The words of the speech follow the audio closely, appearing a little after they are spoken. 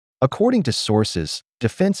According to sources,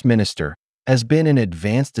 Defense Minister has been in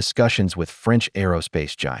advanced discussions with French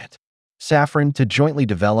aerospace giant Safran to jointly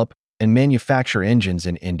develop and manufacture engines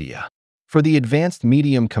in India for the Advanced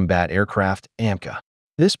Medium Combat Aircraft (AMCA).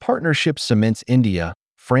 This partnership cements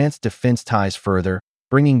India-France defense ties further,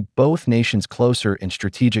 bringing both nations closer in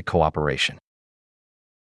strategic cooperation.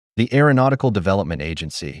 The Aeronautical Development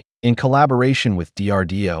Agency, in collaboration with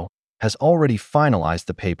DRDO, has already finalized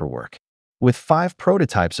the paperwork, with 5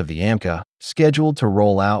 prototypes of the AMCA scheduled to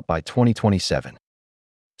roll out by 2027.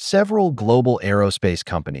 Several global aerospace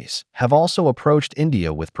companies have also approached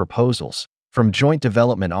India with proposals, from joint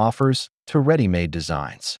development offers to ready-made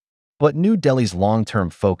designs. But New Delhi's long-term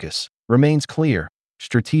focus remains clear: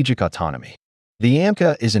 strategic autonomy. The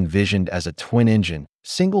AMCA is envisioned as a twin-engine,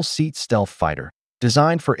 single-seat stealth fighter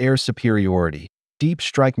designed for air superiority, deep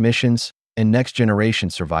strike missions, and next-generation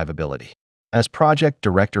survivability. As project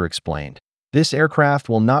director explained, this aircraft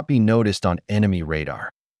will not be noticed on enemy radar.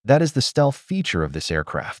 That is the stealth feature of this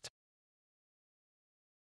aircraft.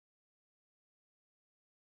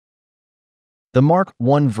 The Mark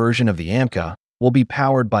I version of the AMCA will be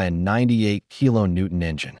powered by a 98 kN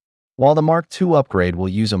engine, while the Mark II upgrade will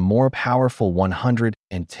use a more powerful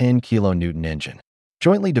 110 kN engine,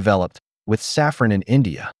 jointly developed with Safran in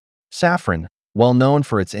India. Safran, well known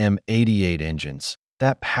for its M88 engines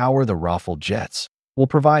that power the Rafale jets, will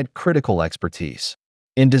provide critical expertise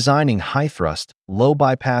in designing high-thrust,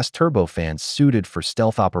 low-bypass turbofans suited for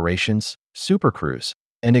stealth operations, supercruise,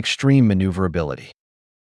 and extreme maneuverability.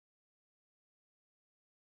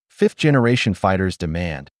 5th-generation fighters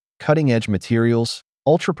demand cutting-edge materials,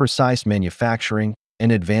 ultra-precise manufacturing,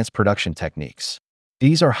 and advanced production techniques.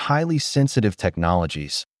 These are highly sensitive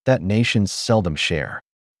technologies that nations seldom share.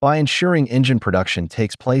 By ensuring engine production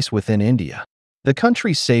takes place within India, the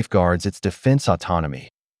country safeguards its defense autonomy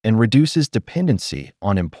and reduces dependency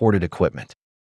on imported equipment.